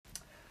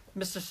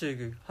Mr.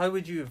 Sugu, how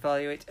would you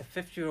evaluate a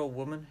 50-year-old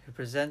woman who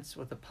presents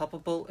with a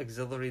palpable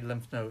axillary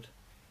lymph node?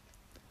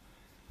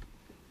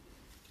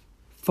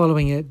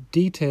 Following a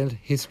detailed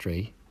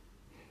history,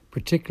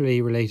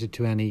 particularly related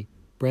to any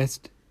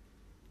breast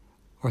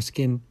or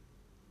skin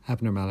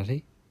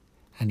abnormality,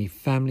 any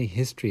family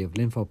history of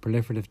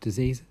lymphoproliferative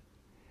disease,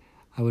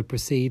 I would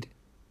proceed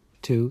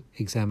to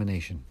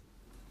examination.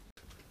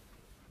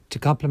 To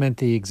complement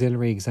the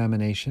axillary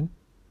examination,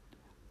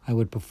 I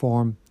would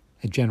perform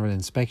a general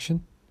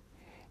inspection,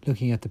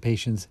 looking at the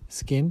patient's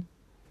skin,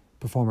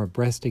 perform a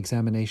breast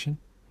examination,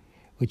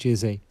 which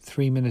is a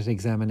 3-minute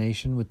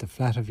examination with the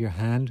flat of your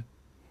hand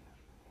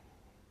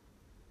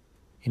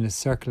in a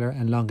circular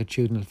and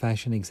longitudinal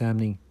fashion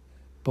examining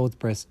both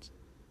breasts.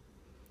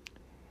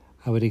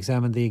 I would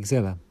examine the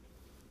axilla,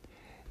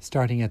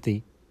 starting at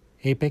the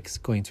apex,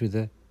 going through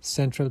the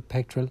central,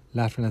 pectoral,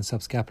 lateral and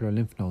subscapular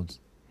lymph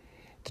nodes.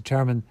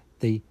 Determine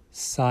the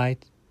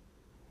site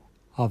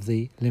of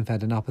the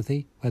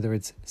lymphadenopathy, whether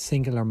it's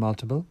single or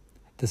multiple,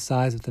 the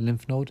size of the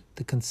lymph node,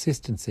 the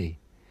consistency.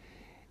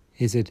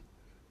 Is it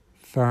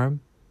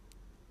firm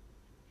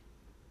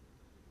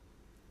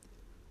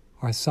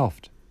or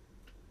soft?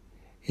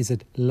 Is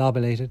it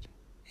lobulated?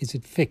 Is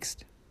it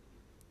fixed?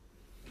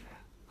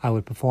 I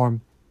would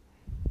perform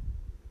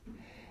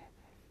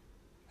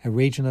a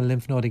regional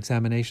lymph node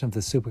examination of the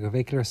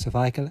supraclavicular,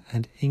 cervical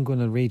and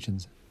inguinal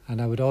regions,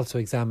 and I would also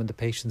examine the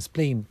patient's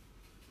spleen.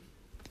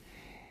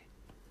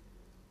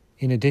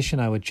 In addition,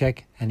 I would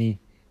check any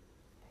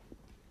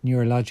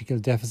neurological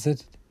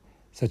deficit,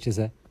 such as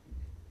a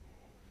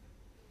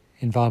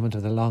involvement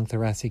of the long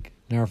thoracic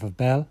nerve of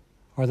Bell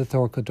or the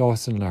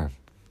thoracodorsal nerve.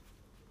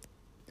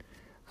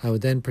 I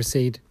would then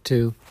proceed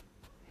to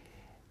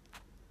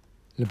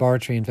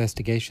laboratory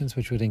investigations,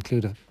 which would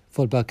include a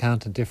full blood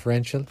count and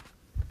differential,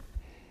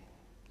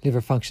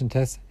 liver function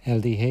tests,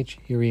 LDH,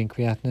 urea and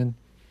creatinine,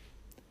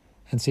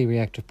 and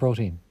C-reactive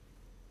protein.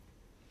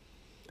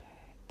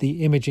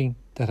 The imaging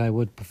that I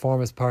would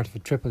perform as part of a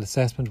triple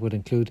assessment would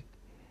include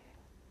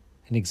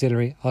an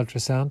axillary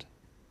ultrasound,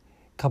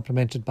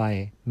 complemented by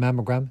a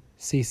mammogram,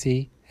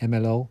 CC,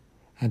 MLO,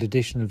 and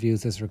additional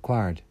views as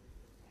required,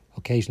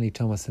 occasionally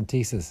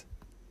tomosynthesis.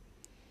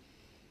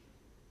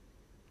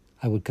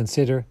 I would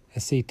consider a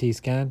CT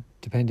scan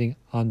depending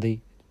on the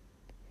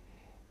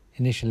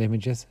initial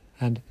images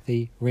and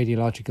the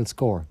radiological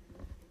score.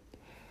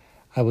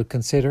 I would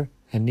consider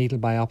a needle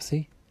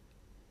biopsy.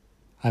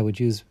 I would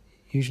use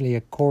usually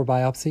a core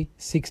biopsy,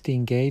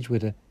 16 gauge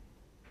with a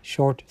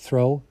short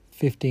throw,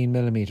 15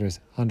 millimeters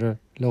under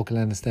local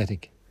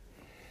anesthetic.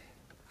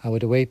 I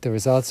would await the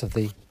results of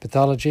the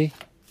pathology,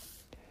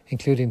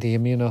 including the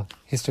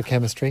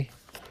immunohistochemistry,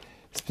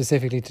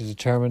 specifically to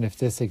determine if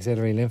this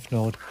axillary lymph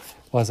node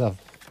was of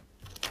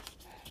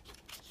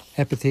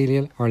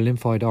epithelial or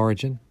lymphoid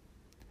origin,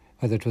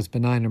 whether it was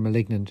benign or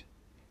malignant.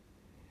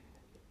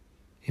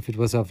 If it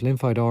was of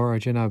lymphoid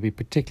origin, I would be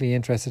particularly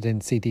interested in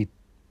CD20,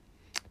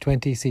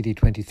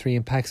 CD23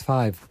 and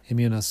PAX5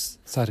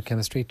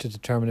 immunocytochemistry to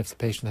determine if the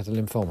patient had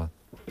a lymphoma.